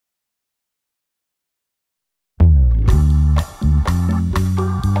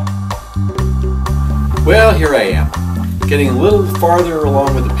Well, here I am, getting a little farther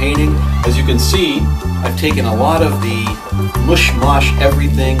along with the painting. As you can see, I've taken a lot of the mush-mosh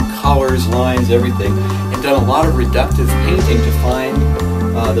everything, colors, lines, everything, and done a lot of reductive painting to find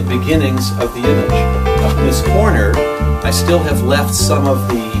the beginnings of the image. Up in this corner, I still have left some of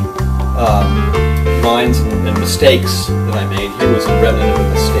the lines and mistakes that I made. Here was a remnant of a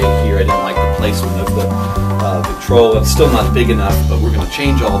mistake here. I didn't like the placement of the troll. It's still not big enough, but we're going to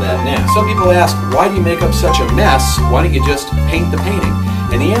change all that now. Some people ask, why do you make up such a mess? Why don't you just paint the painting?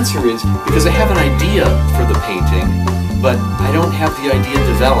 And the answer is, because I have an idea for the painting, but I don't have the idea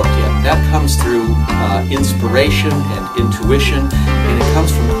developed yet. That comes through inspiration and intuition, and it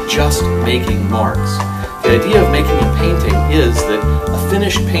comes from just making marks. The idea of making a painting is that a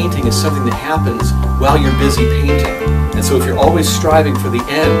finished painting is something that happens while you're busy painting. And so if you're always striving for the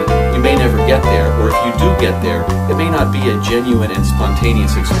end, you may never get there, or if you do get there, it may not be a genuine and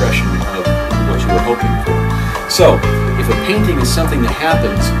spontaneous expression of what you were hoping for. So, if a painting is something that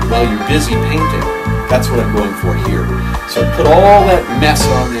happens while you're busy painting, that's what I'm going for here. So I put all that mess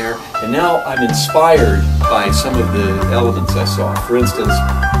on there, and now I'm inspired by some of the elements I saw. For instance,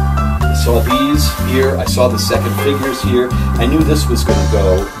 I saw these here, I saw the second figures here, I knew this was going to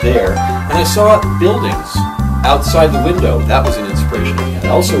go there, and I saw buildings outside the window. That was an inspiration I had. I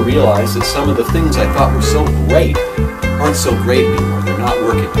also realized that some of the things I thought were so great aren't so great anymore. They're not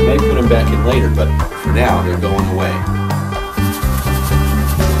working. I may put them back in later, but for now they're going away.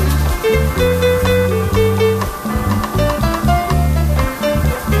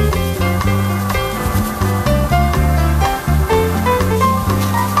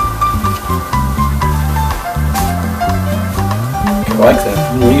 I like that.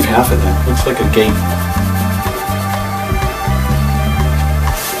 I'm going to leave half of that. Looks like a gate.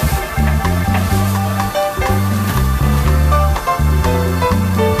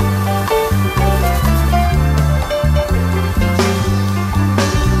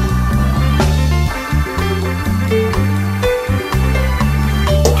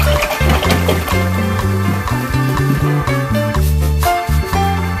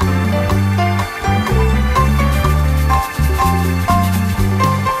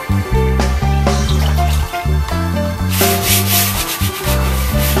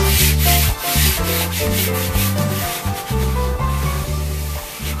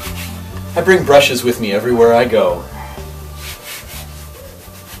 I bring brushes with me everywhere I go.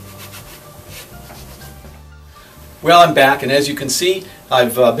 Well, I'm back, and as you can see,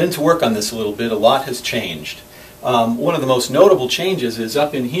 I've been to work on this a little bit. A lot has changed. One of the most notable changes is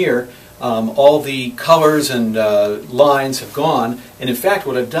up in here, all the colors and lines have gone, and in fact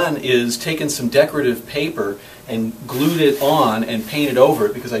what I've done is taken some decorative paper and glued it on and painted over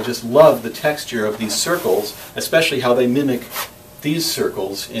it because I just love the texture of these circles, especially how they mimic these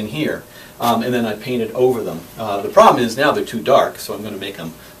circles in here. And then I painted over them. The problem is now they're too dark, so I'm going to make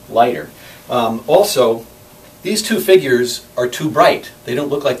them lighter. Also, these two figures are too bright. They don't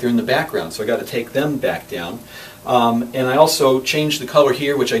look like they're in the background, so I got to take them back down. And I also changed the color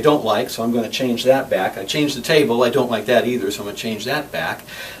here, which I don't like, so I'm going to change that back. I changed the table. I don't like that either, so I'm going to change that back.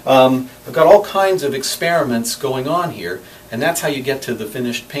 I've got all kinds of experiments going on here, and that's how you get to the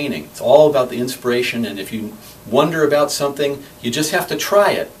finished painting. It's all about the inspiration, and if you wonder about something, you just have to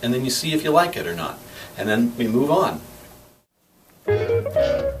try it, and then you see if you like it or not. And then we move on.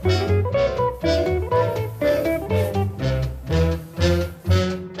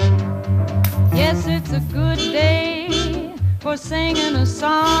 Yes, it's a good day for singing a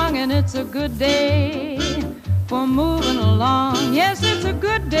song, and it's a good day for moving along. Yes, it's a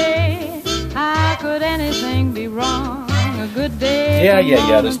good day. How could anything be wrong? A good day.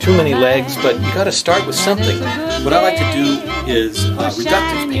 Yeah, there's too many legs, but you got to start with something. What I like to do is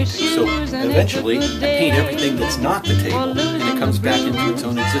reductive painting. So eventually I paint everything that's not the table, and it comes back into its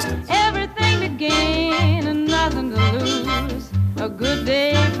own existence. Everything to gain and nothing to lose. A good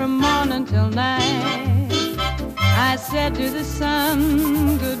day from morning till night. I said to the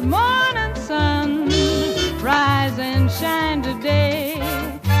sun, good morning, sun. Rise and shine today.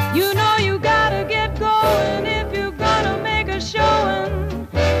 You know you gotta get going if you're gonna make a showing,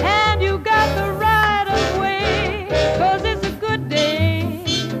 and you got the right of way, 'cause it's a good day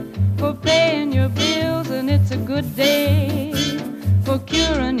for paying your bills, and it's a good day for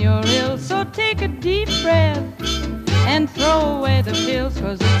curing your ills. So take a deep breath and throw away the pills,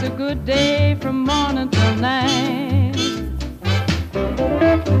 'cause it's a good day from morning till night.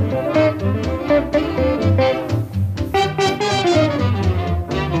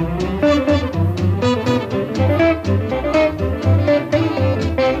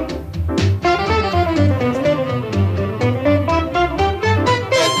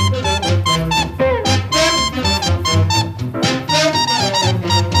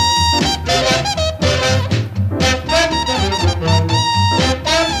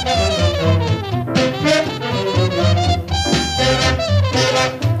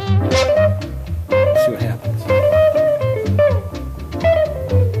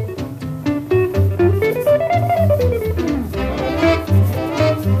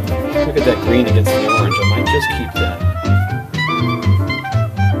 get that green against the orange. I might just keep that.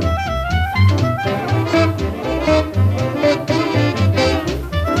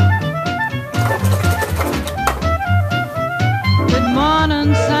 Good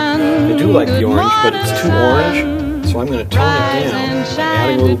morning, sun. I do like the orange, but it's too orange, so I'm going to tone it down by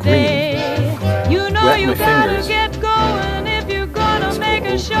adding a little green. You know Wet you my gotta fingers. get going if you're gonna make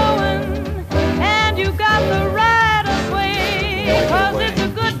a showing, and you got the right of way, 'cause it's a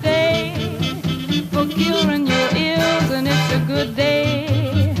good day for curing your ills, and it's a good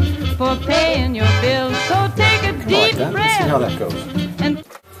day for paying your bills. So take a I deep like that. Let's see how breath that goes. and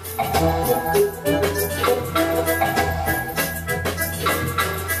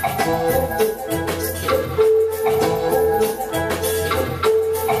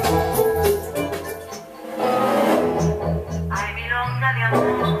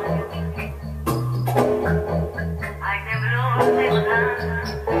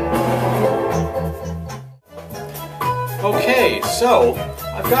Okay, so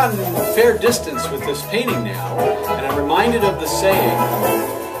I've gotten a fair distance with this painting now, and I'm reminded of the saying,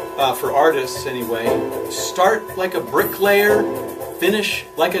 for artists anyway, start like a bricklayer, finish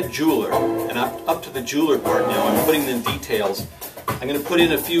like a jeweler. And I'm up to the jeweler part now. I'm putting in details. I'm going to put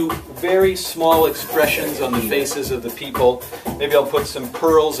in a few very small expressions on the faces of the people. Maybe I'll put some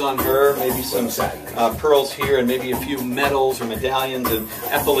pearls on her, maybe some pearls here, and maybe a few medals or medallions and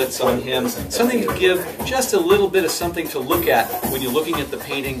epaulets on him. Something to give just a little bit of something to look at when you're looking at the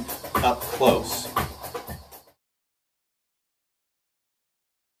painting up close.